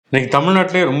இன்னைக்கு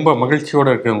தமிழ்நாட்டிலே ரொம்ப மகிழ்ச்சியோடு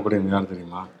இருக்கக்கூடிய யார்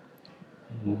தெரியுமா?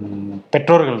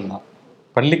 பெற்றோர்கள் தான்.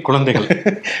 பள்ளி குழந்தைகள்.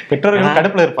 பெற்றோர்கள்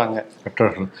கடுப்பில் இருப்பாங்க.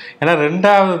 பெற்றோர்கள் ஏன்னா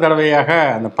 2வது தடவையாக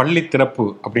அந்த பள்ளி திறப்பு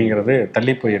அப்படிங்கிறது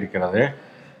தள்ளி போய் இருக்கிறது.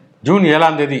 ஜூன்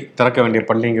 7ஆம் தேதி திறக்க வேண்டிய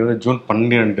பள்ளிங்கிறது ஜூன்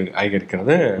 12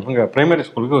 ஆகியிருக்கிறது. இவங்க பிரைமரி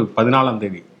ஸ்கூலுக்கு 14ஆம்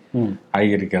தேதி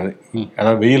ஆகியிருக்கிறது.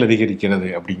 அதாவது வெயில் அதிகரிக்கிறது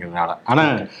அப்படிங்கிறதுனால.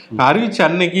 ஆனால் அறிவிச்ச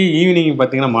அன்னைக்கு ஈவினிங்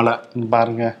பார்த்தீங்கன்னா மழை.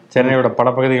 பாருங்க, சென்னையோட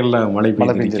பல பகுதிகளில் மழை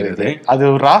பெய்திருக்கிறது.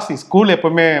 அது ஒரு ராசி. ஸ்கூல்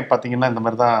எப்பவுமே பார்த்தீங்கன்னா இந்த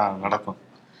மாதிரி தான் நடக்கும்.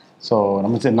 ஸோ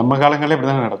நம்ம காலங்களே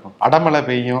இப்படி தானே நடக்கும். அடமழை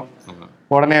பெய்யும்,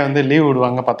 உடனே வந்து லீவ்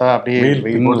விடுவாங்க, பார்த்தா அப்படியே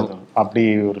வெயில் அப்படி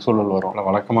ஒரு சூழல் வரும்.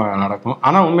 வழக்கமாக நடக்கும்.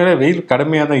 ஆனால் உண்மையிலே வெயில்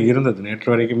கடுமையாக தான் இருந்தது.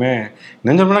 நேற்று வரைக்குமே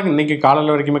நெஞ்சம்னா இன்னைக்கு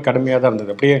காலையில் வரைக்குமே கடுமையாக தான்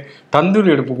இருந்தது. அப்படியே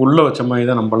தந்தூரி அடுப்புக்கு உள்ளே வச்ச மாதிரி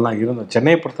தான் நம்மளாம் இருந்தோம்.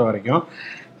 சென்னையை பொறுத்த வரைக்கும்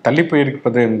தள்ளி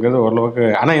போயிருப்பதுங்கிறது ஓரளவுக்கு.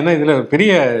 ஆனால் என்ன இதில்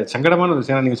பெரிய சங்கடமான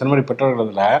விஷயம், நீங்கள் சொன்ன மாதிரி பெற்றோர்கள்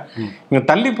இதில் இங்கே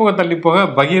தள்ளி போக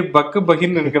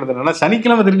பகிர்னு இருக்கிறதுனால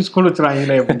சனிக்கிழமை திரும்பி ஸ்கூல்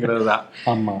வச்சுருவாங்களே அப்படிங்கிறது தான்.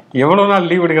 ஆமாம், எவ்வளோ நாள்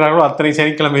லீவ் எடுக்கிறாங்களோ அத்தனை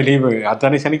சனிக்கிழமை லீவு,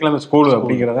 அத்தனை சனிக்கிழமை ஸ்கூலு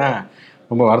அப்படிங்கிறதான்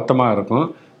ரொம்ப வருத்தமாக இருக்கும்.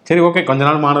 சரி, ஓகே, கொஞ்ச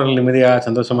நாள் மாணவர்கள் நிம்மதியாக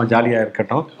சந்தோஷமாக ஜாலியாக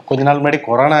இருக்கட்டும். கொஞ்ச நாள் முன்னாடி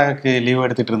கொரோனாவுக்கு லீவ்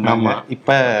எடுத்துகிட்டு இருந்தாங்க,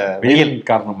 இப்போ வெயில்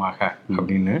காரணமாக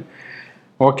அப்படின்னு.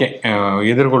 ஓகே,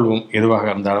 எதிர்கொள்வோம் எதுவாக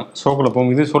இருந்தாலும். ஷோக்குள்ள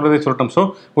போகும். இது சொல்றதை சொல்லட்டும். ஷோ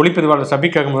ஒளிப்பதிவாளர்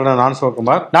சபிக்காக நான்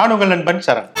சிவகுமார், நான் உங்கள் நண்பன்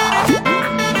சரண்.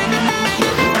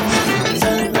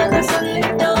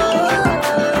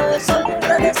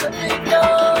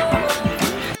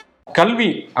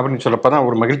 கல்வி அப்படின்னு சொல்லப்பதான்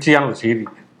ஒரு மகிழ்ச்சியான ஒரு செய்தி.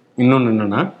 இன்னொன்று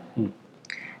என்னன்னா,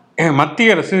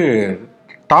 மத்திய அரசு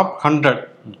டாப்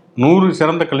 100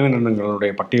 சிறந்த கல்வி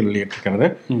நிறுவனங்களுடைய பட்டியல் வெளியிட்டிருக்கிறது.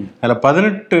 அதில்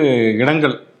 18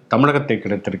 இடங்கள் தமிழகத்தை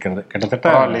கிடைத்திருக்கிறது.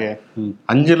 கிட்டத்தட்ட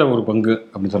 5ல் 1 பங்கு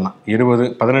அப்படின்னு சொல்லலாம்.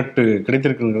 18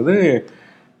 கிடைத்திருக்குங்கிறது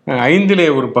 5ல்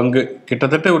 1 பங்கு,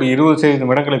 கிட்டத்தட்ட ஒரு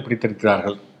 20% இடங்களை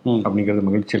பிடித்திருக்கிறார்கள் அப்படிங்கிறது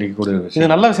மகிழ்ச்சி அளிக்கக்கூடிய விஷயம். இது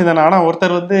நல்ல விஷயம் தானே. ஆனால்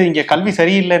ஒருத்தர் வந்து இங்கே கல்வி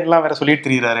சரியில்லைன்னுலாம் வேற சொல்லிட்டு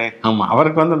தெரியுறாரு. ஆமாம்,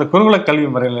 அவருக்கு வந்து அந்த குருகுல கல்வி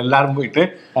முறையில் எல்லாரும் போயிட்டு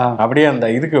அப்படியே அந்த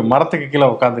இதுக்கு மரத்துக்கு கீழே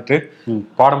உட்காந்துட்டு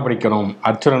பாடம் படிக்கணும்,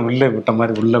 அர்ச்சுரன் உள்ளே விட்ட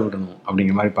மாதிரி உள்ளே விடணும்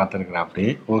அப்படிங்கிற மாதிரி பார்த்துருக்குறேன். அப்படி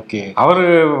ஓகே, அவர்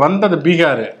வந்தது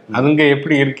பீகார், அதுங்க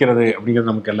எப்படி இருக்கிறது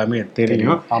அப்படிங்கிறது நமக்கு எல்லாமே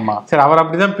தெரியும். ஆமாம், சரி, அவர்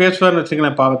அப்படிதான் பேசுவார்னு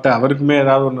வச்சுக்கலேன். பாவத்தை, அவருக்குமே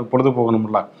ஏதாவது ஒன்று பொழுது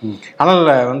போகணும்ல. ஆனால்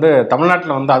வந்து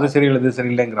தமிழ்நாட்டில் வந்து அது சரியில்லை இது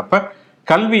சரியில்லைங்கிறப்ப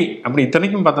கல்வி அப்படி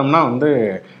இத்தனைக்கும் பார்த்தோம்னா வந்து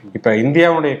இப்போ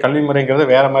இந்தியாவுடைய கல்வி முறைங்கிறது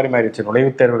வேற மாதிரி மாறிடுச்சு.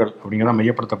 நுழைவுத் தேர்வுகள் அப்படிங்கிறத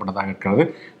மையப்படுத்தப்பட்டதாக இருக்கிறது.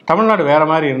 தமிழ்நாடு வேற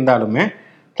மாதிரி இருந்தாலுமே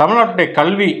தமிழ்நாட்டுடைய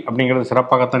கல்வி அப்படிங்கிறது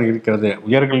சிறப்பாகத்தான் இருக்கிறது.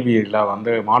 உயர்கல்வியில்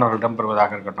வந்து மாணவர்கள்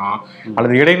இடம்பெறுவதாக இருக்கட்டும்,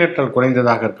 அல்லது இடைநிற்றல்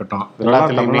குறைந்ததாக இருக்கட்டும்,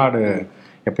 இதெல்லாம் தமிழ்நாடு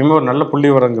எப்பயுமே ஒரு நல்ல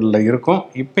புள்ளி விவரங்களில் இருக்கும்.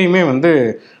 இப்பயுமே வந்து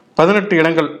 18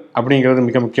 இடங்கள் அப்படிங்கிறது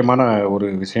மிக முக்கியமான ஒரு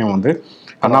விஷயம். வந்து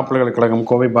அண்ணா பல்கலைக்கழகம்,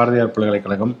 கோவை பாரதியார்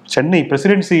பல்கலைக்கழகம், சென்னை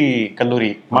பிரசிடென்சி கல்லூரி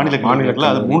மாநிலத்தில்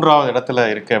அது 3வது இடத்துல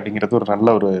இருக்கு அப்படிங்கிறது ஒரு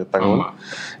நல்ல ஒரு தகவல்.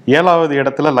 7வது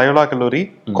இடத்துல லயோலா கல்லூரி,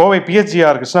 கோவை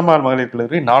PHGR கிருஷ்ணமால் மகளிர்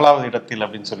கல்லூரி 4வது இடத்தில்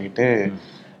அப்படின்னு சொல்லிட்டு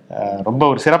ரொம்ப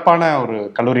ஒரு சிறப்பான ஒரு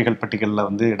கல்லூரிகள் பட்டியலில்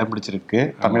வந்து இடம் பிடிச்சிருக்கு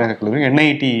தமிழக கல்லூரி.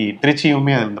 NIT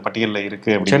திருச்சியுமே அந்த பட்டியலில்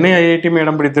இருக்கு. சென்னை IITமே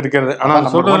இடம் பிடித்திருக்கிறது. ஆனால்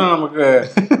சொல்றது நமக்கு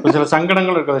சில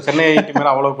சங்கடங்கள் இருக்குது. சென்னை IIT மேலே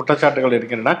அவ்வளவு குற்றச்சாட்டுகள்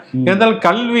இருக்கின்றன. இருந்தாலும்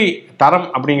கல்வி தரம்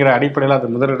அப்படிங்கிற அடிப்படையில் அது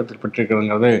முதலிடத்தில்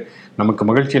பெற்றிருக்கிறதுங்கிறது நமக்கு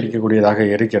மகிழ்ச்சி அளிக்கக்கூடியதாக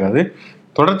இருக்கிறது.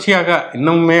 தொடர்ச்சியாக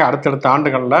இன்னுமே அடுத்தடுத்த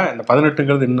ஆண்டுகளில் இந்த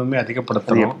 18ங்கிறது இன்னுமே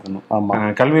அதிகப்படுத்தணும்.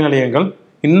 கல்வி நிலையங்கள்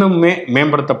இன்னுமே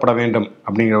மேம்படுத்தப்பட வேண்டும்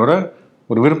அப்படிங்கிற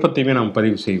ஒரு விருப்பத்தையுமே நாம்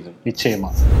பதிவு செய்வோம். நிச்சயமா.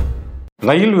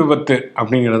 ரயில் விபத்து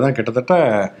அப்படிங்கிறதான் கிட்டத்தட்ட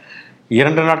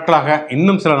 2 நாட்களாக,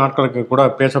 இன்னும் சில நாட்களுக்கு கூட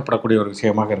பேசப்படக்கூடிய ஒரு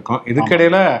விஷயமாக இருக்கும்.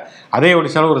 இதுக்கிடையில அதே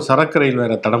ஒடிசால ஒரு சரக்கு ரயில்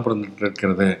வேற தடம் புரிந்துட்டு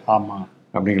இருக்கிறது. ஆமாம்,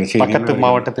 அப்படிங்கிற செய்தி. பக்கத்து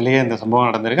மாவட்டத்திலேயே இந்த சம்பவம்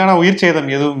நடந்திருக்கு. ஆனால் உயிர் சேதம்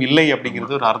எதுவும் இல்லை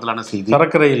அப்படிங்கிறது ஒரு ஆறுதலான செய்தி.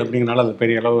 சரக்கு ரயில் அப்படிங்கிறனால அது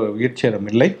பெரிய அளவு உயிர் சேதம்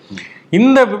இல்லை.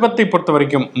 இந்த விபத்தை பொறுத்த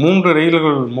வரைக்கும் 3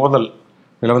 ரயில்கள் மோதல்,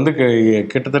 இதில் வந்து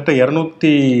கிட்டத்தட்ட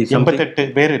 288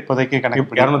 பேர் இப்போதைக்கு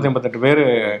கணக்கு 288 பேர்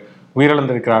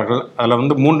உயிரிழந்திருக்கிறார்கள். அதில்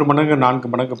வந்து 3 மடங்கு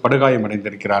 4 மடங்கு படுகாயம்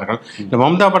அடைந்திருக்கிறார்கள். இந்த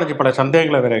மம்தா பானர்ஜி பல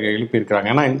சந்தேகங்களை வேற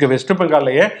எழுப்பியிருக்கிறாங்க. ஏன்னா இங்கே வெஸ்ட்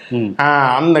பெங்கால்லையே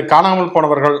அந்த காணாமல்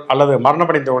போனவர்கள் அல்லது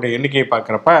மரணமடைந்தவருடைய எண்ணிக்கையை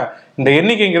பார்க்குறப்ப இந்த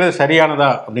எண்ணிக்கைங்கிறது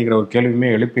சரியானதா அப்படிங்கிற ஒரு கேள்வியுமே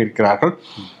எழுப்பியிருக்கிறார்கள்.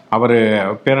 அவர்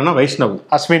பேர் என்ன, வைஷ்ணவ்,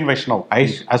 அஸ்வின்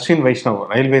வைஷ்ணவ்,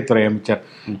 ரயில்வே துறை அமைச்சர்.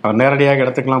 அவர் நேரடியாக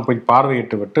இடத்துக்கெல்லாம் போய்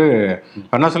பார்வையிட்டு விட்டு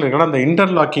என்ன சொல்லியிருக்காங்க, அந்த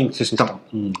இன்டர்லாக்கிங் சிஸ்டம்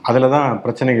அதில் தான்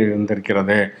பிரச்சனை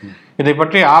இருந்திருக்கிறது. இதை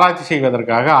பற்றி ஆராய்ச்சி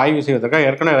செய்வதற்காக, ஆய்வு செய்வதற்காக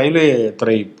ஏற்கனவே ரயில்வே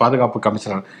துறை பாதுகாப்பு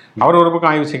கமிஷனர் அவர் ஒரு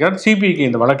பக்கம் ஆய்வு செய்கிறார். CBIக்கு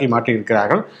இந்த வழக்கை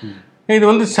மாற்றியிருக்கிறார்கள். இது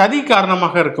வந்து சதி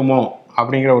காரணமாக இருக்குமோ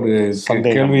அப்படிங்கிற ஒரு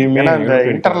கேள்வியுமே. இந்த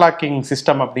இன்டர்லாக்கிங்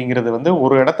சிஸ்டம் அப்படிங்கிறது வந்து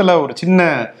ஒரு இடத்துல ஒரு சின்ன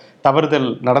தவறுதல்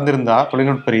நடந்திருந்தா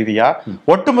தொழில்நுட்ப ரீதியா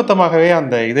ஒட்டுமொத்தமாகவே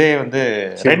அந்த இதே வந்து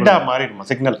ரெட்டா மாறிடுமா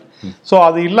சிக்னல். ஸோ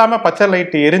அது இல்லாம பச்சை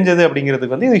லைட் எரிஞ்சது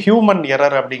அப்படிங்கிறதுக்கு வந்து இது ஹியூமன்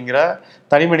எரர் அப்படிங்கிற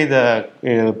தனிமனித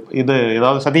இது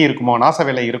ஏதாவது சதி இருக்குமோ, நாச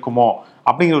வேலை இருக்குமோ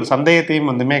அப்படிங்கிற ஒரு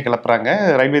சந்தேகத்தையும் வந்துமே கிளப்புறாங்க.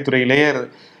 ரயில்வே துறையிலேயே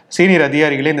சீனியர்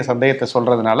அதிகாரிகளே இந்த சந்தேகத்தை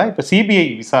சொல்றதுனால இப்ப சிபிஐ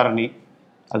விசாரணை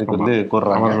அதுக்கு வந்து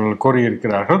அவர்கள்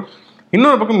கோரியிருக்கிறார்கள்.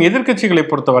 இன்னொரு பக்கம் எதிர்க்கட்சிகளை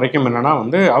பொறுத்த வரைக்கும் என்னன்னா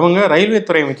வந்து அவங்க ரயில்வே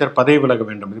துறை அமைச்சர் பதவி விலக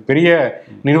வேண்டும், இது பெரிய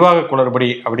நிர்வாக குளறுபடி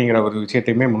அப்படிங்கிற ஒரு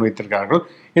விஷயத்தையுமே முன்வைத்திருக்கிறார்கள்.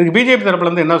 இதுக்கு பிஜேபி தரப்புல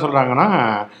இருந்து என்ன சொல்றாங்கன்னா,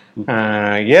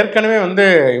 ஏற்கனவே வந்து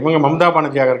இவங்க மம்தா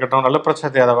பானர்ஜியாக இருக்கட்டும், நல்ல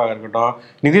பிரசாத் யாதவாக இருக்கட்டும்,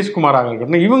 நிதிஷ்குமாராக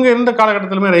இருக்கட்டும், இவங்க இருந்த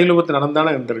காலகட்டத்திலுமே ரயில் விபத்து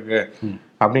நடந்தானே இருந்திருக்கு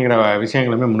அப்படிங்கிற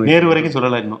விஷயங்களுமே நேரு வரைக்கும்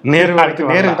சொல்லலை. இன்னும் நேரு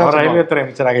வரைக்கும் ரயில்வே துறை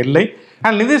அமைச்சராக இல்லை.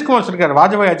 ஆனால் நிதிஷ்குமார் சொல்லியிருக்காரு,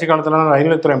 வாஜ்பாய் ஆட்சி காலத்துல நான்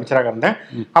ரயில்வே துறை அமைச்சராக இருந்தேன்,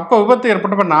 அப்போ விபத்து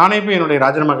ஏற்பட்டப்ப நானே போய் என்னுடைய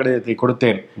ராஜினாமா கடிதத்தை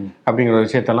கொடுத்தேன் அப்படிங்கிற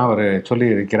விஷயத்தெல்லாம் அவர் சொல்லி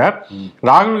இருக்கிறார்.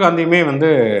 ராகுல் காந்தியுமே வந்து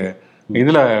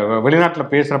இதுல வெளிநாட்டுல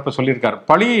பேசுறப்ப சொல்லியிருக்காரு,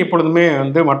 பழி எப்பொழுதுமே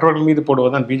வந்து மற்றவர்கள் மீது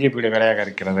போடுவதுதான் பிஜேபியுடைய வேலையாக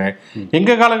இருக்கிறது.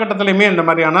 எங்க காலகட்டத்திலுமே இந்த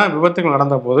மாதிரியான விபத்துகள்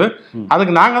நடந்த போது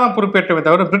அதுக்கு நாங்க தான் பொறுப்பேற்றவே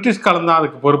தவிர பிரிட்டிஷ் காலம் தான்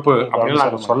அதுக்கு பொறுப்பு அப்படின்னு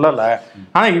நாங்க சொல்லல.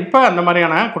 ஆனா இப்ப அந்த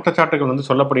மாதிரியான குற்றச்சாட்டுகள் வந்து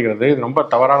சொல்லப்படுகிறது. இது ரொம்ப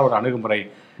தவறான ஒரு அணுகுமுறை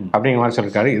அப்படிங்கிற மாதிரி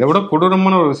சொல்லியிருக்காரு. இதை விட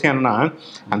கொடூரமான ஒரு விஷயம் என்னன்னா,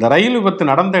 அந்த ரயில் விபத்து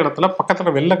நடந்த இடத்துல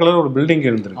பக்கத்துல வெள்ளை கலர் ஒரு பில்டிங்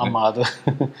இருந்திருக்கு.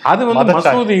 அது வந்து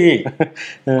மசூதி,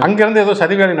 அங்கிருந்து ஏதோ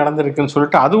சதிவேலை நடந்திருக்குன்னு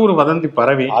சொல்லிட்டு அது ஒரு வதந்தி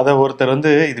பரவி அதை ஒருத்தர்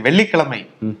வந்து இது வெள்ளிக்கிழமை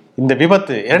இந்த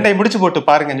விபத்து இரண்டை முடிச்சு போட்டு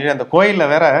பாருங்க சொல்லி அந்த கோயில்ல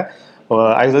வேற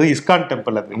அது இஸ்கான்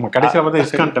டெம்பிள், அது கடைசியில் பார்த்தா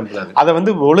இஸ்கான் டெம்பிள், அது அதை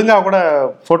வந்து ஒழுங்கா கூட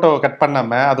போட்டோ கட்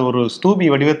பண்ணாம அது ஒரு ஸ்தூபி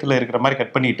வடிவத்துல இருக்கிற மாதிரி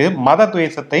கட் பண்ணிட்டு மத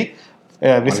துவேஷத்தை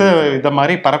இத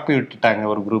மாதிரி பரப்பி விட்டுட்டாங்க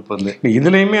ஒரு குரூப் வந்து.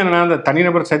 இதுலயுமே என்னன்னா, அந்த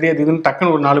தனிநபர் சதி அது இதுன்னு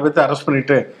டக்குன்னு ஒரு 4 பேர்த்த அரெஸ்ட்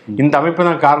பண்ணிட்டு இந்த அமைப்பு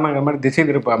தான் காரணங்கிற மாதிரி திசை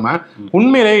திருப்பாம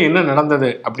உண்மையிலேயே என்ன நடந்தது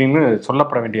அப்படின்னு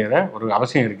சொல்லப்பட வேண்டியத ஒரு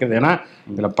அவசியம் இருக்குது. ஏன்னா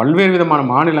இதுல பல்வேறு விதமான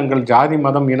மாநிலங்கள், ஜாதி,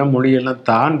 மதம், இனம், மொழி எல்லாம்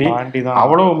தாண்டி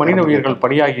அவ்வளவு மனித உயிர்கள்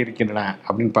பலியாகி இருக்கின்றன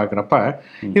அப்படின்னு பாக்குறப்ப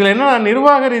இதுல என்ன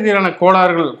நிர்வாக ரீதியிலான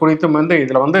கோளாறுகள் குறித்தும் வந்து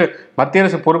இதுல வந்து மத்திய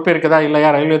அரசு பொறுப்பேற்கதா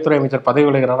இல்லையா, ரயில்வே துறை அமைச்சர் பதவி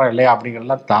விலகிறாரா இல்லையா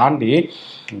அப்படிங்கிறதெல்லாம் தாண்டி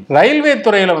ரயில்வே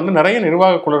துறையில வந்து நிறைய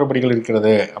நிர்வாக குளறுபடிகள்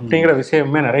இருக்கிறது அப்படிங்கிற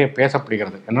விஷயமே நிறைய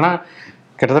பேசப்படுகிறது. என்னன்னா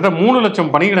கிட்டத்தட்ட 3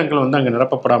 லட்சம் பணியிடங்கள் வந்து அங்கே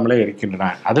நிரப்பப்படாமலே இருக்கின்றன.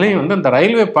 அதுலேயும் வந்து இந்த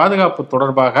ரயில்வே பாதுகாப்பு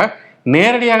தொடர்பாக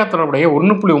நேரடியாக தொடர்புடைய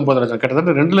 1.9 லட்சம்,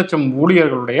 கிட்டத்தட்ட 2 லட்சம்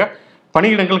ஊழியர்களுடைய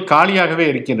பணியிடங்கள் காலியாகவே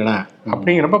இருக்கின்றன.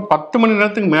 அப்படிங்கிறப்ப 10 மணி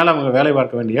நேரத்துக்கு மேல அவங்க வேலை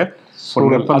பார்க்க வேண்டிய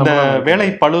அந்த வேலை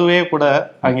பழுவே கூட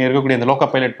அங்க இருக்கக்கூடிய அந்த லோக்கோ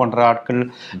பைலட் போன்ற ஆட்கள்,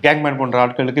 கேங்மேன் போன்ற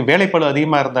ஆட்களுக்கு வேலை பழு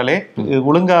அதிகமா இருந்தாலே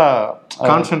ஒழுங்கா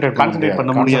கான்சென்ட்ரேட்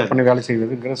பண்ண முடியாது வேலை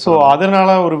செய்வது. ஸோ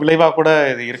அதனால ஒரு விளைவா கூட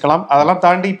இது இருக்கலாம். அதெல்லாம்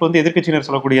தாண்டி இப்போ வந்து எதிர்க்கட்சியினர்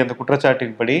சொல்லக்கூடிய அந்த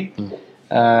குற்றச்சாட்டின்படி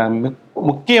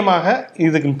முக்கியமாக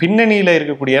இதுக்கு பின்னணியில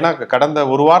இருக்கக்கூடிய, ஏன்னா கடந்த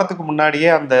ஒரு வாரத்துக்கு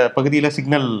முன்னாடியே அந்த பகுதியில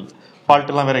சிக்னல்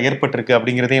ஃபால்ட் எல்லாம் வேற ஏற்பட்டிருக்கு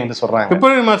அப்படிங்கிறதையும் வந்து சொல்றாங்க.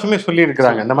 பிப்ரவரி மாசமே சொல்லி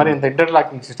இருக்கிறாங்க இந்த மாதிரி இந்த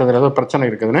இன்டர்லாக்கிங் சிஸ்டத்தில் ஏதோ பிரச்சனை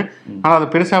இருக்குதுன்னு. ஆனால் அது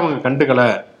பெருசாக அவங்க கண்டுக்கலை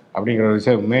அப்படிங்கிற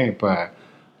விஷயமே இப்போ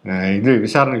இது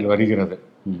விசாரணையில் வருகிறது.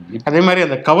 அதே மாதிரி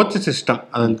அந்த கவச் சிஸ்டம்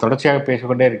அதன் தொடர்ச்சியாக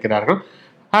பேசிக்கொண்டே இருக்கிறார்கள்.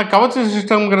 கவச்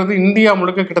சிஸ்டம்ங்கிறது இந்தியா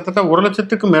முழுக்க கிட்டத்தட்ட 1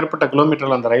 லட்சத்துக்கும் மேற்பட்ட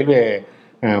கிலோமீட்டரில் அந்த ரயில்வே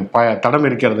தடம்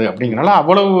இருக்கிறது. அப்படிங்கிறனால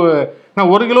அவ்வளவு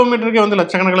 1 கிலோமீட்டருக்கே வந்து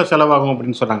லட்சக்கணக்கில் செலவாகும்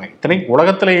அப்படின்னு சொல்றாங்க. இத்தனைக்கு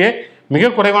உலகத்திலேயே மிக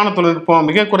குறைவான தொழில்நுட்பம்,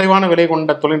 மிக குறைவான விலை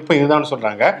கொண்ட தொழில்நுட்பம் இதுதான்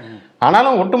சொல்றாங்க.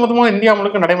 ஆனாலும் ஒட்டுமொத்தமாக இந்தியா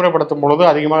முழுக்க நடைமுறைப்படுத்தும் பொழுது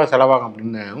அதிகமாக செலவாகும்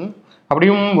அப்படின்னு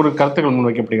அப்படியும் ஒரு கருத்துக்கள்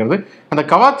முன்வைக்கப்படுகிறது. அந்த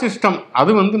கவாச் சிஸ்டம்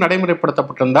அது வந்து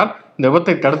நடைமுறைப்படுத்தப்பட்டிருந்தால் இந்த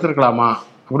விபத்தை தடுத்திருக்கலாமா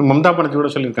அப்படி மம்தா பானர்ஜி கூட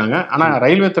சொல்லியிருக்காங்க. ஆனால்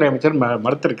ரயில்வே துறை அமைச்சர்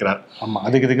மறுத்திருக்கிறார். ஆமாம்,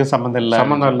 அதுக்கு சம்மந்தம்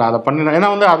இல்லை அதை பண்ணி, ஏன்னா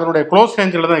வந்து அதனுடைய க்ளோஸ்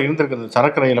ரேஞ்சில் தான் இருந்திருக்குது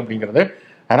சரக்கு ரயில் அப்படிங்கிறது.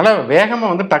 அதனால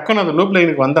வேகமாக வந்து டக்குன்னு அந்த லூப்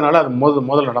லைனுக்கு வந்தனால அது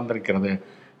மோதல் நடந்திருக்கிறது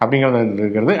அப்படிங்கிறது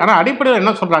இருக்கிறது. ஆனால் அடிப்படையில்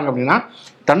என்ன சொல்றாங்க அப்படின்னா,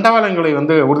 தண்டவாளங்களை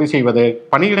வந்து உறுதி செய்வது,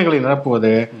 பணியிடங்களை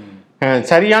நிரப்புவது,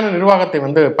 சரியான நிர்வாகத்தை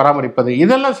வந்து பராமரிப்பது,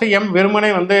 இதெல்லாம் செய்யாம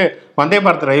வெறுமனே வந்து வந்தே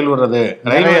பாரத் ரயில் விடுறது,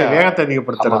 ரயில்வே வேகத்தை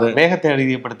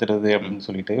அதிகப்படுத்துறது அப்படின்னு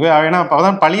சொல்லிட்டு, ஏன்னா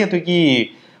அப்பதான் பழைய தூக்கி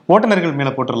ஓட்டுநர்கள் மேல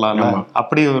போட்டுடலாம்.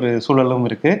 அப்படி ஒரு சூழலும்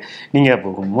இருக்கு. நீங்க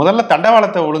முதல்ல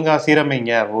தண்டவாளத்தை ஒழுங்கா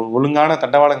சீரமைங்க, ஒழுங்கான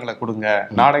தண்டவாளங்களை கொடுங்க.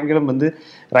 நாடெங்கிலும் வந்து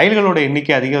ரயில்களோட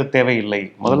எண்ணிக்கை அதிக தேவையில்லை.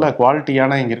 முதல்ல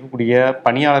குவாலிட்டியான இங்க இருக்கக்கூடிய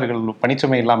பணியாளர்கள்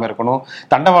பணிச்சுமை இல்லாம இருக்கணும்.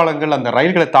 தண்டவாளங்கள் அந்த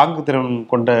ரயில்களை தாங்குதிறன்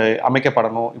கொண்டு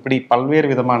அமைக்கப்படணும். இப்படி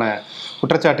பல்வேறு விதமான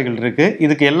குற்றச்சாட்டுகள் இருக்கு.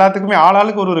 இதுக்கு எல்லாத்துக்குமே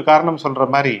ஆளாளுக்கு ஒரு காரணம் சொல்ற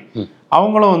மாதிரி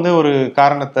அவங்களும் வந்து ஒரு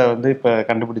காரணத்தை வந்து இப்ப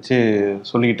கண்டுபிடிச்சு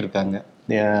சொல்லிட்டு இருக்காங்க.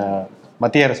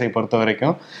 மத்திய அரசை பொறுத்த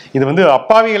வரைக்கும் இது வந்து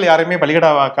அப்பாவிகள் யாரையுமே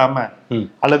பலிகடாவாக்காம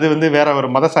அல்லது வந்து வேற ஒரு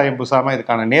மத சாயம் பூசாம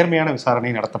இதுக்கான நேர்மையான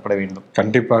விசாரணை நடத்தப்பட வேண்டும்.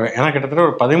 கண்டிப்பாக. ஏன்னா கிட்டத்தட்ட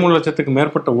ஒரு 13 லட்சத்துக்கு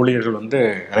மேற்பட்ட ஊழியர்கள் வந்து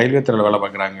ரயில்வே துறையில் வேலை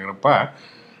பார்க்குறாங்கிறப்ப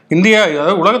இந்தியா,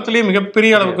 அதாவது உலகத்திலேயே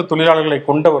மிகப்பெரிய அளவுக்கு தொழிலாளர்களை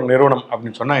கொண்ட ஒரு நிறுவனம்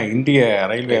அப்படின்னு சொன்னால் இந்திய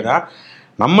ரயில்வே தான்.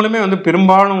 நம்மளுமே வந்து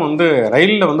பெரும்பாலும் வந்து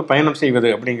ரயிலில் வந்து பயணம் செய்வது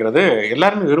அப்படிங்கிறது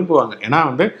எல்லாருமே விரும்புவாங்க. ஏன்னா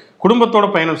வந்து குடும்பத்தோட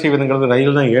பயணம் செய்வதுங்கிறது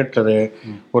ரயில் தான் ஏற்றது.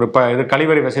 ஒரு இது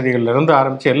கழிவறை வசதிகள்லேருந்து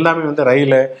ஆரம்பித்து எல்லாமே வந்து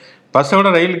ரயில், பஸ்ஸை விட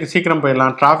ரயிலுக்கு சீக்கிரம்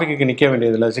போயிடலாம், டிராஃபிக்கு நிற்க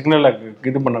வேண்டியதில்லை, சிக்னலில்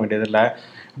இது பண்ண வேண்டியதில்லை,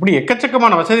 அப்படி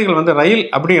எக்கச்சக்கமான வசதிகள் வந்து ரயில்.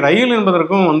 அப்படி ரயில்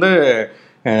என்பதற்கும் வந்து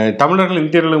தமிழர்கள்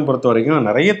இந்தியர்களும் பொறுத்த வரைக்கும்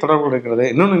நிறைய தொடர்புகள் இருக்கிறது.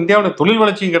 இன்னொன்று, இந்தியாவோட தொழில்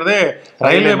வளர்ச்சிங்கிறதே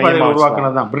ரயில்வே பாதையை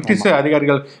உருவாக்குனது தான். பிரிட்டிஷ்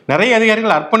அதிகாரிகள், நிறைய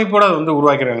அதிகாரிகள் அர்ப்பணிப்போடு அதை வந்து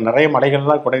உருவாக்கிறாங்க. நிறைய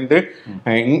மலைகள்லாம் குறைந்து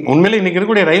உண்மையிலே இன்னைக்கு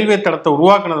இருக்கக்கூடிய ரயில்வே தடத்தை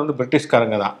உருவாக்குனது வந்து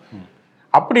பிரிட்டிஷ்காரங்க தான்.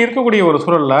 அப்படி இருக்கக்கூடிய ஒரு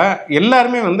சூழலில்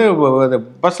எல்லாருமே வந்து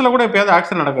பஸ்ஸில் கூட எப்பயாவது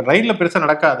ஆக்சிடென்ட் நடக்கும், ரயிலில் பெருசாக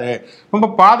நடக்காது, ரொம்ப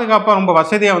பாதுகாப்பாக ரொம்ப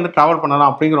வசதியாக வந்து ட்ராவல்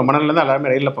பண்ணலாம் அப்படிங்கிற மனநிலை தான்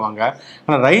எல்லாருமே ரயிலில் போவாங்க.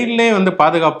 ஆனால் ரயிலே வந்து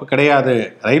பாதுகாப்பு கிடையாது,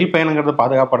 ரயில் பயணங்கிறது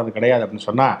பாதுகாப்பானது கிடையாது அப்படின்னு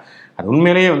சொன்னால் அது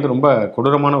உண்மையிலேயே வந்து ரொம்ப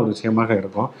கொடூரமான ஒரு விஷயமாக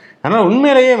இருக்கும். அதனால்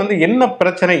உண்மையிலேயே வந்து என்ன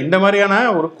பிரச்சனை, இந்த மாதிரியான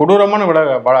ஒரு கொடூரமான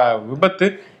விபத்து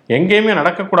எங்கேயுமே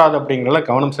நடக்கக்கூடாது அப்படிங்கிறத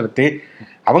கவனம் செலுத்தி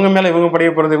அவங்க மேலே இவங்க பழிய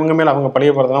போகிறது, இவங்க மேலே அவங்க பழிய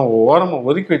போகிறதெல்லாம் ஓரமாக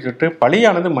ஒதுக்கி வச்சுட்டு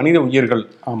பழியானது மனித உயிர்கள்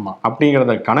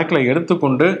அப்படிங்கிறத கணக்கில்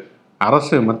எடுத்துக்கொண்டு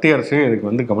மத்திய அரசு இதுக்கு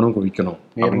வந்து கவனம் குவிக்கணும்,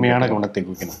 நேர்மையான கவனத்தை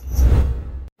குவிக்கணும்.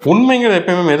 உண்மைங்கிறது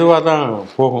எப்பயுமே மெதுவாக தான்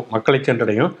போகும், மக்களை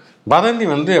சென்றடையும். வதந்தி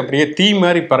வந்து அப்படியே தீ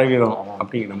மாதிரி பரவிடும்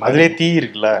அப்படிங்கிற மாதிரி. அதிலே தீ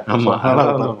இருக்குல்ல, ஆமாம்,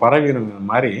 அதனால் பரவிடும்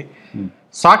மாதிரி.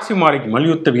 சாக்ஷி மாலிக்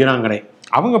மல்யுத்த வீராங்கனை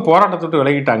அவங்க போராட்டத்தை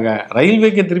விலகிட்டாங்க,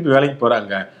 ரயில்வேக்கே திருப்பி வேலைக்கு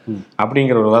போறாங்க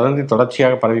அப்படிங்கிற ஒரு வதந்தி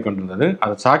தொடர்ச்சியாக பரவி கொண்டிருந்தது.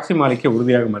 அதை சாக்ஷி மாலிக்கே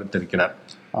உறுதியாக மறுத்திருக்கிறார்.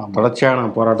 தொடர்ச்சியாக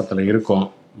நம்ம போராட்டத்தில் இருக்கோம்.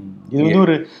 இது வந்து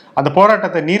ஒரு அந்த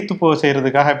போராட்டத்தை நீர்த்து போக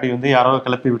செய்யறதுக்காக இப்படி வந்து யாரோ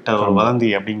கிளப்பி விட்ட ஒரு வதந்தி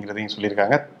அப்படிங்கிறதையும்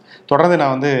சொல்லியிருக்காங்க. தொடர்ந்து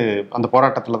நான் வந்து அந்த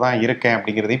போராட்டத்தில் தான் இருக்கேன்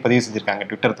அப்படிங்கிறதையும் பதிவு செஞ்சிருக்காங்க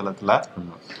ட்விட்டர் தளத்தில்.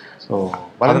 ஸோ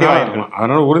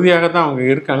அதனால உறுதியாக தான் அவங்க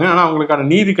இருக்காங்க. ஆனால் அவங்களுக்கான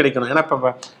நீதி கிடைக்கணும். ஏன்னா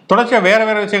இப்போ தொடர்ச்சியாக வேற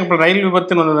வேற விஷயங்கள், இப்போ ரயில்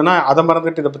விபத்துன்னு வந்ததுன்னா அதை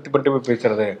மறந்துட்டு இதை பற்றி போய்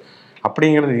பேசுறது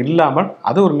அப்படிங்கிறது இல்லாமல்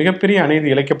அது ஒரு மிகப்பெரிய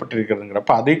அநீதி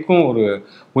இழைக்கப்பட்டிருக்கிறதுங்கிறப்ப அதுக்கும் ஒரு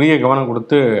உரிய கவனம்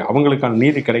கொடுத்து அவங்களுக்கான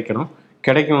நீதி கிடைக்கணும்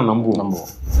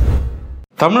நம்புவோம்.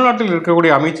 தமிழ்நாட்டில்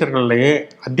இருக்கக்கூடிய அமைச்சர்கள்லேயே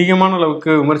அதிகமான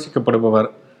அளவுக்கு விமர்சிக்கப்படுபவர்,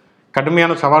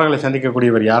 கடுமையான சவால்களை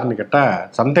சந்திக்கக்கூடியவர் யாருன்னு கேட்டால்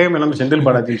சந்தேகம் இல்லாமல் செந்தில்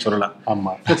பாலாஜின்னு சொல்லலாம்.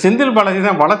 ஆமாம், செந்தில் பாலாஜி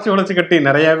தான் வளைச்சு கட்டி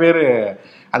நிறையா பேர்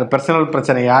அது பர்சனல்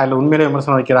பிரச்சனையா இல்லை உண்மையிலே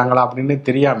விமர்சனம் வைக்கிறாங்களா அப்படின்னு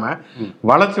தெரியாமல்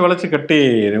வளைச்சு கட்டி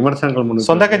விமர்சனங்கள் முன்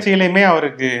சொந்த கட்சியிலையுமே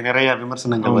அவருக்கு நிறைய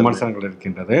விமர்சனங்கள்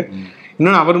இருக்கின்றது.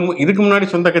 இன்னொன்று, அவர் இதுக்கு முன்னாடி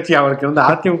சொந்த கட்சி அவருக்கு வந்து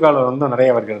அதிமுகவில் வந்து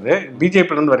நிறைய வருகிறது,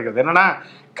 பிஜேபியிலேருந்து வருகிறது. என்னன்னா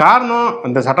காரணம்,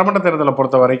 இந்த சட்டமன்ற தேர்தலை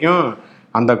பொறுத்த வரைக்கும்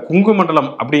அந்த குங்கு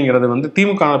மண்டலம் அப்படிங்கிறது வந்து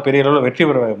திமுக பெரிய அளவில் வெற்றி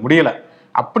பெற முடியலை.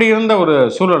 அப்படி இருந்த ஒரு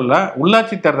சூழலில்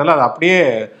உள்ளாட்சி தேர்தலில் அதை அப்படியே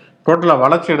டோட்டலாக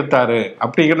வளர்ச்சி எடுத்தார்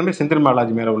அப்படிங்கிறதுமே செந்தில்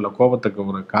பாலாஜி மேலே உள்ள கோபத்துக்கு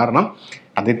ஒரு காரணம்.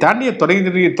 அதை தாண்டிய துறை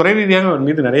ரீதியாக அவர்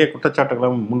மீது நிறைய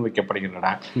குற்றச்சாட்டுகளும் முன்வைக்கப்படுகின்றன.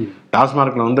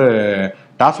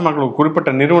 டாஸ்மாகில் குறிப்பிட்ட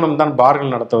நிறுவனம் தான்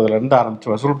பார்கள் நடத்துவதிலிருந்து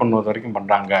ஆரம்பித்து வசூல் பண்ணுவது வரைக்கும்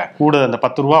பண்ணுறாங்க. கூட அந்த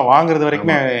 10 ரூபா வாங்குறது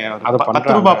வரைக்குமே அது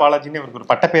 10 ரூபா பாலாஜின்னு அவருக்கு ஒரு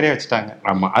பட்டப்பேரே வச்சுட்டாங்க.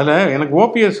 ஆமாம், அதில் எனக்கு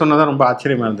ஓபிஎஸ் சொன்னதான் ரொம்ப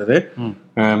ஆச்சரியமாக இருந்தது.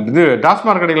 இது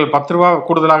டாஸ்மாக் கடைகள் 10 ரூபா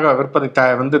கூடுதலாக விற்பதை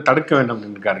வந்து தடுக்க வேண்டும்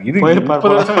அப்படின்னு இருக்காரு. இது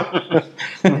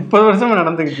 30 வருஷம்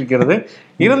நடந்துகிட்டு இருக்கிறது.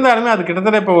 இருந்தாலுமே அது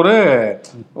கிட்டத்தட்ட இப்போ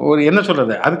ஒரு என்ன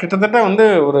சொல்றது, அது கிட்டத்தட்ட வந்து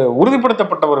ஒரு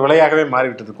உறுதிப்படுத்தப்பட்ட ஒரு விலையாகவே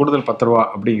மாறிவிட்டது, கூடுதல் 10 ரூபா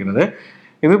அப்படிங்கிறது.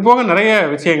 இது போக நிறைய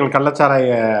விஷயங்கள்,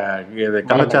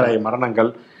 கள்ளச்சாராய மரணங்கள்,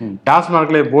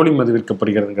 டாஸ்மாக்லேயே போலி மது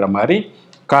விற்கப்படுகிறதுங்கிற மாதிரி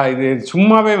இது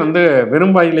சும்மாவே வந்து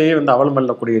வெறும்பாயிலேயே வந்து அவல்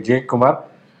மெல்லக்கூடிய ஜெயக்குமார்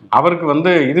அவருக்கு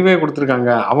வந்து இதுவே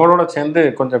கொடுத்துருக்காங்க. அவளோட சேர்ந்து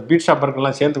கொஞ்சம் பீட்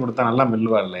ஷாப்பர்கள்லாம் சேர்ந்து கொடுத்தா நல்லா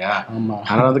மெல்லுவார் இல்லையா?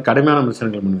 அதனால வந்து கடுமையான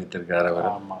விமர்சனங்கள் முன்வைத்திருக்காரு அவர்.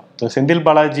 ஆமாம், செந்தில்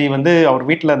பாலாஜி வந்து அவர்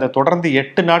வீட்டில் அந்த தொடர்ந்து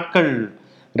 8 நாட்கள்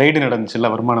ரெய்டு நடந்துச்சுல்ல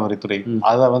வருமான வரித்துறை,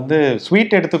 அதை வந்து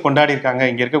ஸ்வீட் எடுத்து கொண்டாடி இருக்காங்க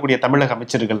இங்க இருக்கக்கூடிய தமிழக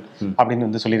அமைச்சர்கள் அப்படின்னு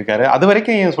வந்து சொல்லியிருக்காரு. அது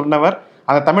வரைக்கும் சொன்னவர்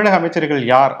அந்த தமிழக அமைச்சர்கள்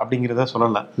யார் அப்படிங்கிறத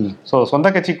சொல்லல. ஸோ சொந்த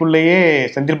கட்சிக்குள்ளேயே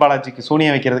செந்தில் பாலாஜிக்கு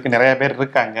சூனியம் வைக்கிறதுக்கு நிறைய பேர்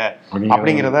இருக்காங்க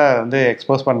அப்படிங்கிறத வந்து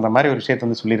எக்ஸ்போஸ் பண்ற மாதிரி ஒரு விஷயத்த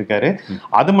வந்து சொல்லியிருக்காரு.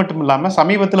 அது மட்டும் இல்லாம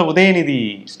சமீபத்தில் உதயநிதி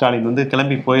ஸ்டாலின் வந்து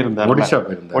கிளம்பி போயிருந்தார்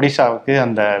ஒடிஷாவுக்கு.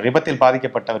 அந்த விபத்தில்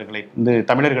பாதிக்கப்பட்டவர்களை வந்து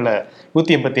தமிழர்களை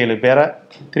 187 பேரை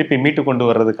திருப்பி மீட்டு கொண்டு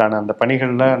வர்றதுக்கான அந்த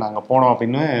பணிகள்ல நாங்க போனோம்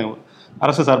அப்படின்னு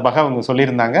அரசு சார்பாக அவங்க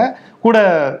சொல்லியிருந்தாங்க. கூட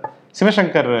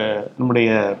சிவசங்கர்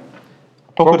நம்முடைய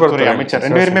போக்குவரத்துறை அமைச்சர்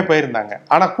 2 பேருமே போயிருந்தாங்க.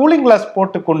 ஆனா கூலிங் கிளாஸ்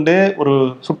போட்டுக்கொண்டு ஒரு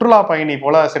சுற்றுலா பயணி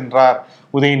போல சென்றார்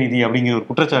உதயநிதி அப்படிங்கிற ஒரு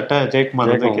குற்றச்சாட்டை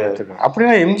ஜெயக்குமார்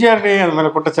அப்படின்னா எம்ஜிஆர் அந்த மேல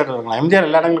குற்றச்சாட்டு இருக்கலாம். எம்ஜிஆர்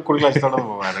எல்லா இடங்களும் கூலிங் கிளாஸ் தான்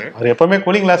போவாரு. அவர் எப்பவுமே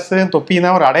கூலிங் கிளாஸ் தொப்பி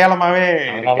தான் ஒரு அடையாளமாவே.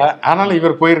 ஆனாலும்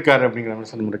இவர் போயிருக்காரு அப்படிங்கிற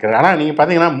விமர்சனம் இருக்காரு. ஆனா நீங்க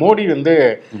பாத்தீங்கன்னா மோடி வந்து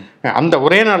அந்த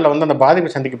ஒரே நாள்ல வந்து அந்த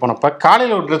பாதிப்பை சந்திக்க போனப்ப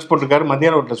காலையில ஒரு ட்ரெஸ் போட்டிருக்காரு,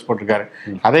 மத்தியானம் ஒரு ட்ரெஸ் போட்டிருக்காரு.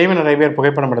 அதையுமே நிறைய பேர்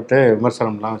புகைப்படம் எடுத்து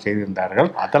விமர்சனம் எல்லாம்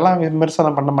செய்திருந்தார்கள். அதெல்லாம்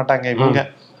விமர்சனம் பண்ண மாட்டாங்க இவங்க.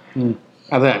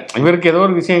 அதான் இவருக்கு ஏதோ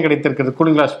ஒரு விஷயம் கிடைத்திருக்கிறது,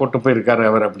 கூலிங் கிளாஸ் போட்டு போயிருக்காரு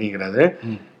அவர் அப்படிங்கிறது.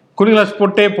 கூலிங் கிளாஸ்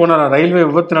போட்டே போனாரா? ரயில்வே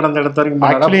விபத்து நடந்த இடத்து வரைக்கும்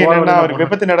அவருக்கு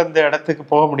விபத்து நடந்த இடத்துக்கு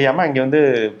போக முடியாம அங்க வந்து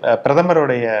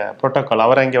பிரதமருடைய புரோட்டோகால்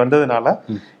அவர் அங்க வந்ததுனால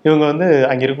இவங்க வந்து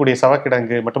அங்க இருக்கக்கூடிய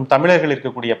சவக்கிடங்கு மற்றும் தமிழர்கள்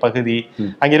இருக்கக்கூடிய பகுதி,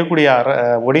 அங்க இருக்கக்கூடிய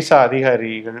ஒடிசா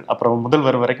அதிகாரிகள் அப்புறம்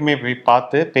முதல்வர் வரைக்குமே போய்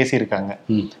பார்த்து பேசியிருக்காங்க.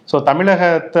 ஸோ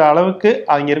தமிழகத்து அளவுக்கு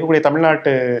அங்க இருக்கக்கூடிய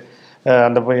தமிழ்நாட்டு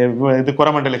அந்த இது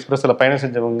கோரமண்டல் எக்ஸ்பிரஸ்ல பயணம்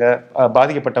செஞ்சவங்க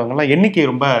பாதிக்கப்பட்டவங்க எல்லாம் எண்ணிக்கை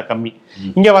ரொம்ப கம்மி.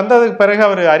 இங்க வந்ததுக்கு பிறகு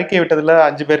அவர் அறிக்கை விட்டதுல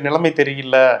 5 பேர் நிலைமை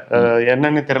தெரியல,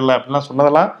 என்னன்னு தெரியல அப்படின்லாம்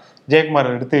சொன்னதெல்லாம் ஜெயக்குமார்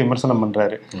எடுத்து விமர்சனம்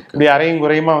பண்றாரு. இப்படி அரையும்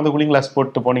குறையுமா வந்து கூலிங் கிளாஸ்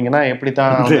போட்டு போனீங்கன்னா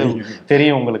எப்படித்தான்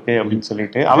தெரியும் உங்களுக்கு அப்படின்னு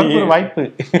சொல்லிட்டு அவருக்கு ஒரு வாய்ப்பு.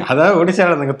 அதாவது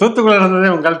ஒடிசால தூத்துக்குள்ள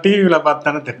இருந்ததே உங்களால் டிவியில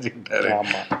பார்த்தானே தெரிஞ்சுக்கிட்டாரு.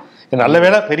 ஆமா, நல்ல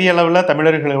வேளை பெரிய அளவுல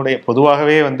தமிழர்களுடைய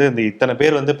பொதுவாகவே வந்து இந்த இத்தனை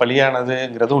பேர் வந்து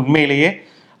பலியானதுங்கிறது உண்மையிலேயே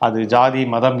அது ஜாதி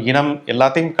மதம் இனம்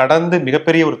எல்லாத்தையும் கடந்து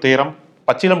மிகப்பெரிய ஒரு துயரம்.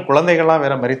 பச்சிலம் குழந்தைகள்லாம்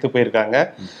வேற மரித்து போயிருக்காங்க.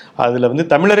 அதுல வந்து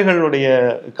தமிழர்களுடைய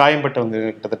காயம்பட்டவங்க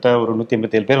கிட்டத்தட்ட ஒரு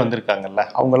 187 பேர் வந்திருக்காங்கல்ல,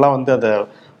 அவங்கெல்லாம் வந்து அதை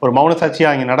ஒரு மௌன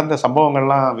சாட்சியா அங்கே நடந்த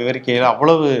சம்பவங்கள்லாம் விவரிக்கையில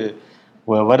அவ்வளவு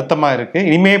வருத்தமா இருக்கு.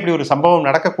 இனிமே இப்படி ஒரு சம்பவம்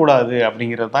நடக்கக்கூடாது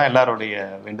அப்படிங்கிறது தான் எல்லாருடைய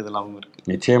வேண்டுதலாகவும் இருக்கு.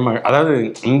 நிச்சயமா. அதாவது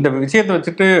இந்த விஷயத்தை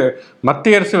வச்சுட்டு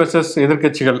மத்திய அரசு வெர்சஸ்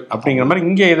எதிர்கட்சிகள் அப்படிங்கிற மாதிரி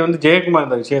இங்கே இது வந்து ஜெயக்குமார்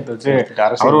இந்த விஷயத்தை வச்சு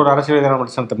அவர் ஒரு அரசியல் ரீதியான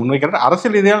விமர்சனத்தை முன்வைக்கிறார்.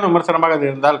 அரசியல் ரீதியான விமர்சனமாக அது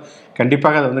இருந்தால்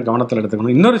கண்டிப்பாக அதை வந்து கவனத்தில்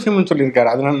எடுத்துக்கணும். இன்னொரு விஷயமும் சொல்லியிருக்காரு,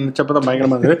 அது நான் நினைச்சப்பதான்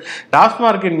பயங்கரமா இருந்தது.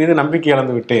 டாஸ்மார்க்கின் மீது நம்பிக்கை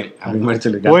இழந்து விட்டேன் அப்படின்னு மாதிரி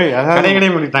சொல்லியிருக்காரு.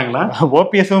 கடையும் பண்ணிட்டாங்களா?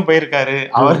 ஓபிஎஸும் போயிருக்காரு,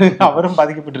 அவரும்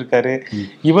பாதிக்கப்பட்டிருக்காரு,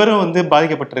 இவரும் வந்து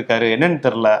பாதிக்கப்பட்டிருக்காரு. என்னன்னு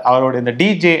தெரியல, அவருடைய இந்த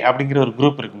டிஜே அப்படிங்கிற ஒரு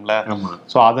குரூப் இருக்குங்களா,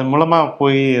 சோ அதன் மூலமா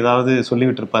போய் ஏதாவது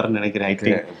சொல்லிவிட்டு இருப்பாருன்னு நினைக்கிறேன்.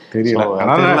 தெரியல.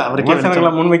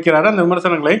 விமர்சனங்களை முன்வைக்கிறாரு. அந்த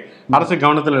விமர்சனங்களை அரசு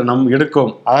கவனத்தில் நம்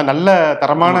எடுக்கும். அதாவது நல்ல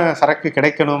தரமான சரக்கு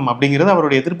கிடைக்கணும் அப்படிங்கிறது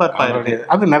அவருடைய எதிர்பார்ப்பு.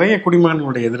 அது நிறைய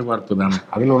குடிமகன்களுடைய எதிர்பார்ப்பு தானே,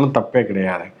 அதுல ஒன்றும் தப்பே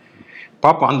கிடையாது.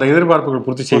 பாப்போம் அந்த எதிர்பார்ப்புகள்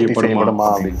பூர்த்தி செய்யப்படுமா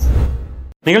அப்படின்னு.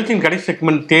 நிகழ்ச்சியின் கடைசி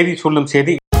செக்மெண்ட் தேதி சொல்லும்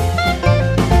செய்தி.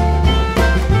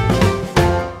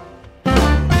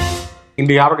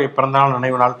 இன்று யாருடைய பிறந்தநாள்,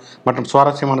 நினைவு நாள் மற்றும்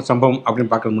சுவாரஸ்யமான சம்பவம்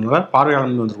அப்படின்னு பார்க்கறது முன்னால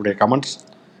பார்வையாளர்கள் வந்திருக்கூடிய கமெண்ட்ஸ்.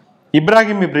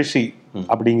 இப்ராஹிம் இப்ரிஷி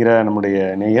அப்படிங்கிற நம்முடைய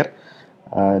நேயர்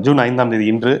ஜூன் 5ஆம் தேதி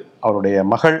இன்று அவருடைய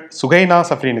மகள் சுகைனா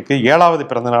சஃப்ரீனுக்கு 7வது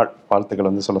பிறந்தநாள் வாழ்த்துக்கள்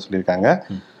வந்து சொல்லியிருக்காங்க.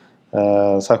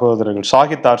 சகோதரர்கள்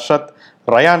ஷாஹித் அர்ஷத்,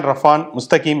 ரயான் ரஃபான்,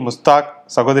 முஸ்தகீம் முஸ்தாக்,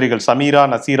 சகோதரிகள் சமீரா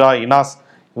நசீரா இனாஸ்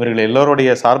இவர்கள்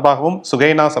எல்லோருடைய சார்பாகவும்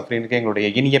சுகைனா சஃப்ரீனுக்கு எங்களுடைய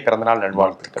இனிய பிறந்தநாள்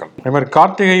நல்வாழ்த்துக்கள். அதே மாதிரி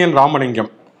கார்த்திகேயன்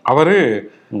ராமலிங்கம் அவரு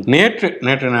நேற்று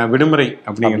விடுமுறை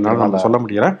அப்படிங்கிறதுனால நான் சொல்ல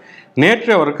முடியல,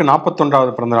 நேற்று அவருக்கு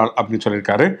 41வது பிறந்தநாள் அப்படின்னு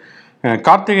சொல்லியிருக்காரு.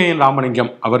 கார்த்திகேயன்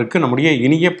ராமலிங்கம் அவருக்கு நம்முடைய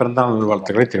இனிய பிறந்தநாள்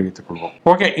நல்வாழ்த்துக்களை தெரிவித்துக் கொள்வோம்.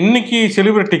 ஓகே, இன்னைக்கு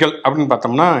செலிபிரிட்டிகள் அப்படின்னு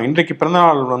பார்த்தோம்னா இன்றைக்கு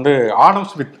பிறந்தநாள் வந்து ஆடம்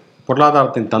ஸ்மித்,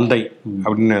 பொருளாதாரத்தின் தந்தை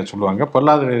அப்படின்னு சொல்லுவாங்க.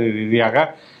 பொருளாதார ரீதியாக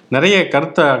நிறைய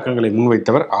கருத்தாக்கங்களை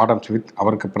முன்வைத்தவர் ஆடம் ஸ்மித்,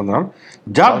 அவருக்கு பிறந்தநாள்.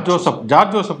 ஜார்ஜ்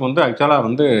ஜோசப் வந்து ஆக்சுவலாக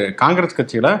வந்து காங்கிரஸ்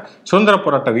கட்சியில் சுதந்திர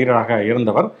போராட்ட வீரராக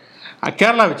இருந்தவர்.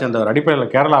 கேரளாவை சேர்ந்தவர்,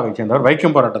 அடிப்படையில் கேரளாவை சேர்ந்தவர்.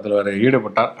 வைக்கம் போராட்டத்தில் அவர்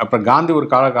ஈடுபட்டார். அப்புறம் காந்தி ஒரு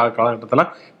காலகட்டத்தில்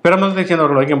பிற மதத்தை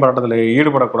சேர்ந்தவர்கள் வைக்கம் போராட்டத்தில்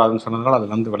ஈடுபடக்கூடாதுன்னு சொன்னதால்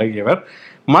அதிலிருந்து விலகியவர்.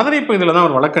 மதுரை பகுதியில் தான்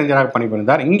அவர் வழக்கறிஞராக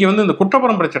பணிபுரிந்தார். இங்கே வந்து இந்த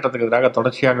குற்றப்பரம்பரை சட்டத்துக்கு எதிராக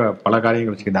தொடர்ச்சியாக பல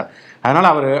காரியங்கள் செய்தார். அதனால்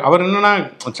அவர் என்னன்னா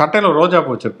சட்டையில்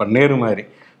ரோஜாப்பூ வச்சிருப்பார், நேரு மாதிரி.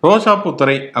 ரோசாப்பூ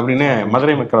துறை அப்படின்னு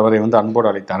மதுரை மக்கள் அவரை வந்து அன்போடு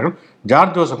அழைத்தார்கள்.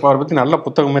 ஜார்ஜ் ஜோசப் அவரை பற்றி நல்ல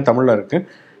புத்தகமே தமிழில் இருக்குது,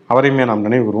 அவரையுமே நாம்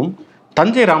நினைவுறுவோம்.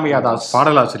 தஞ்சை ராமையாதாஸ்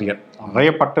பாடலாசிரியர்,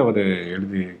 நிறைய பாட்டு அவர்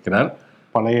எழுதியிருக்கிறார்.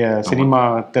 பழைய சினிமா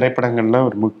திரைப்படங்கள்ல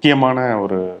ஒரு முக்கியமான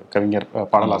ஒரு கவிஞர்,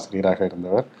 பாடலாசிரியராக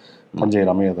இருந்தவர் தஞ்சை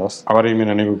ராமையாதாஸ், அவரையுமே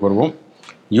நினைவு கூறுவோம்.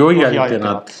 யோகி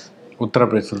ஆதித்யநாத்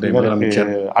உத்தரப்பிரதேச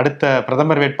முதலமைச்சர், அடுத்த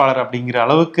பிரதமர் வேட்பாளர் அப்படிங்கிற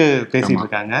அளவுக்கு பேசிட்டு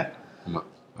இருக்காங்க.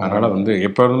 அதனால வந்து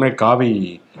எப்பொழுதுமே காவி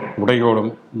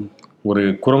உடையோடும் ஒரு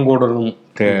குறுங்கோடனும்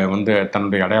வந்து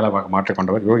தன்னுடைய அடையாளமாக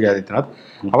மாற்றிக்கொண்டவர் யோகி ஆதித்யநாத்.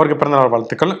 அவருக்கு பிறந்தநாள்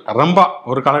வாழ்த்துக்கள். ரம்பா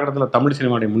ஒரு காலகட்டத்தில் தமிழ்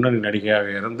சினிமாவுடைய முன்னணி நடிகையாக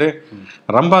இருந்து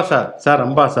ரம்பா சார்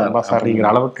அப்படிங்கிற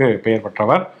அளவுக்கு பெயர்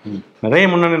பெற்றவர். நிறைய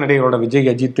முன்னணி நடிகர்களோட விஜய்,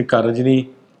 அஜித், ரஜினி,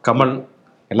 கமல்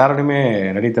எல்லாரோடையுமே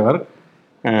நடித்தவர்.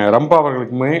 ரம்பா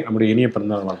அவர்களுக்குமே நம்முடைய இனிய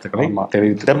பிறந்தநாள் வாழ்த்துக்களை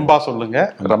தெரிவித்து. ரம்பா சொல்லுங்க,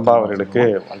 ரம்பா அவர்களுக்கு.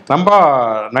 ரம்பா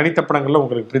நடித்த படங்கள்ல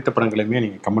உங்களுக்கு பிடித்த படங்களையுமே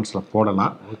நீங்க கமெண்ட்ஸ்ல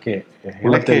போடலாம். ஓகே,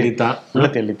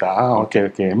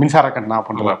 ஓகே, மின்சார கண்ணா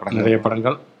போன்ற படம், நிறைய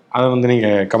படங்கள், அதை வந்து நீங்க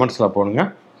கமெண்ட்ஸ்ல போடுங்க.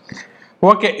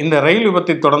 ஓகே, இந்த ரயில்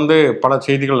விபத்தை தொடர்ந்து பல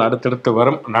செய்திகள் அடுத்தடுத்து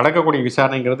வரும். நடக்கக்கூடிய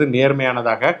விசாரணைங்கிறது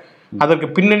நேர்மையானதாக, அதற்கு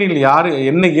பின்னணியில் யார்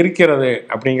என்ன இருக்கிறது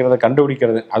அப்படிங்கிறத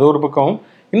கண்டுபிடிக்கிறது அது ஒரு பக்கம்.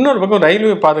 இன்னொரு பக்கம்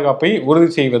ரயில்வே பாதுகாப்பை உறுதி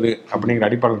செய்வது அப்படிங்கிற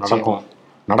அடிப்படையில்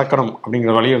நடக்கணும்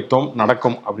அப்படிங்கிற வலியுறுத்தம்,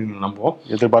 நடக்கும் அப்படின்னு நம்புவோம்,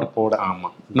 எதிர்பார்ப்போட.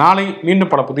 ஆமாம், நாளை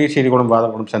மீண்டும் பல புதிய செய்திகளும்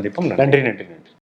வாதங்களும் சந்திப்போம். நன்றி.